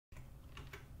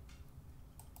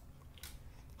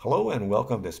Hello and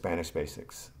welcome to Spanish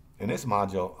Basics. In this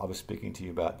module, I'll be speaking to you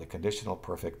about the conditional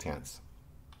perfect tense.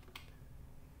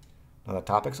 Now the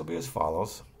topics will be as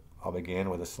follows. I'll begin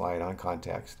with a slide on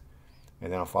context,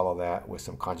 and then I'll follow that with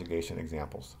some conjugation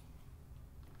examples.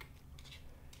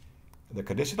 The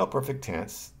conditional perfect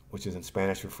tense, which is in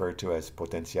Spanish referred to as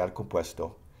potencial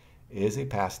compuesto, is a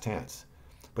past tense,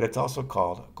 but it's also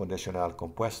called condicional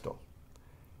compuesto.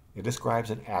 It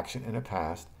describes an action in the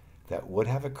past that would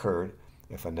have occurred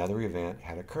if another event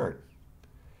had occurred.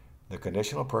 The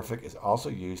conditional perfect is also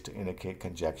used to indicate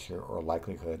conjecture or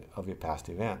likelihood of a past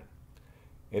event.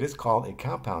 It is called a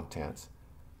compound tense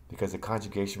because the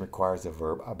conjugation requires the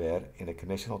verb haber in a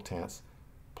conditional tense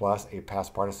plus a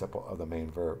past participle of the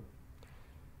main verb.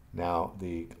 Now,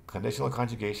 the conditional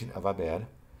conjugation of haber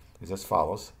is as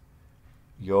follows.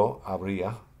 Yo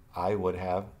habría, I would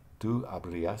have, tú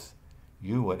habrías,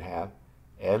 you would have,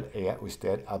 él, ella,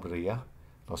 usted habría,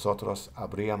 nosotros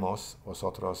habríamos,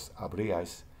 vosotros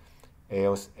habríais,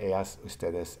 ellos, ellas,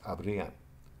 ustedes habrían.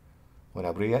 When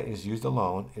habría is used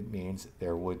alone, it means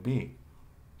there would be.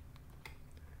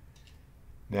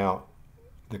 Now,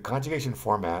 the conjugation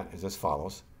format is as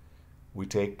follows. We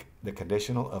take the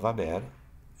conditional of haber,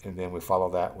 and then we follow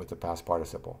that with the past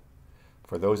participle.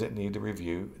 For those that need to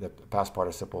review, the past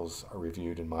participles are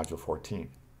reviewed in Module 14.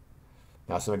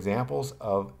 Now, some examples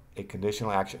of a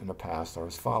conditional action in the past are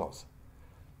as follows.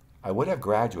 I would have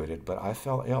graduated, but I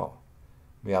fell ill.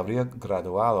 Me habría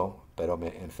graduado, pero me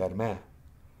enfermé.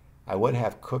 I would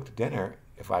have cooked dinner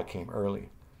if I came early.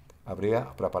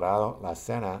 Habría preparado la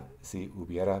cena si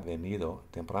hubiera venido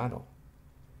temprano.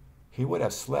 He would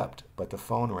have slept, but the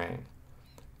phone rang.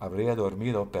 Habría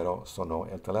dormido, pero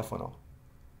sonó el teléfono.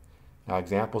 Now,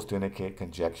 examples to indicate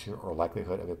conjecture or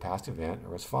likelihood of a past event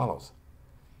are as follows.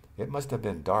 It must have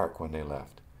been dark when they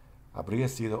left. Habría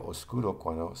sido oscuro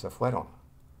cuando se fueron.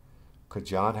 Could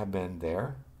John have been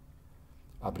there?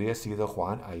 Habría sido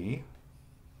Juan ahí?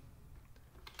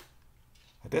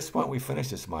 At this point, we finish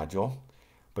this module,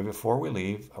 but before we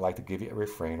leave, I'd like to give you a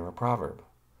refrain or a proverb.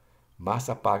 Más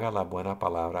apaga la buena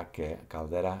palabra que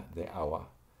caldera de agua.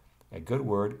 A good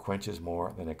word quenches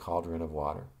more than a cauldron of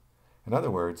water. In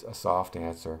other words, a soft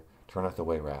answer turneth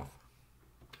away wrath.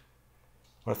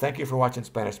 I want to thank you for watching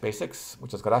Spanish Basics.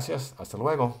 Muchas gracias. Hasta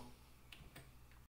luego.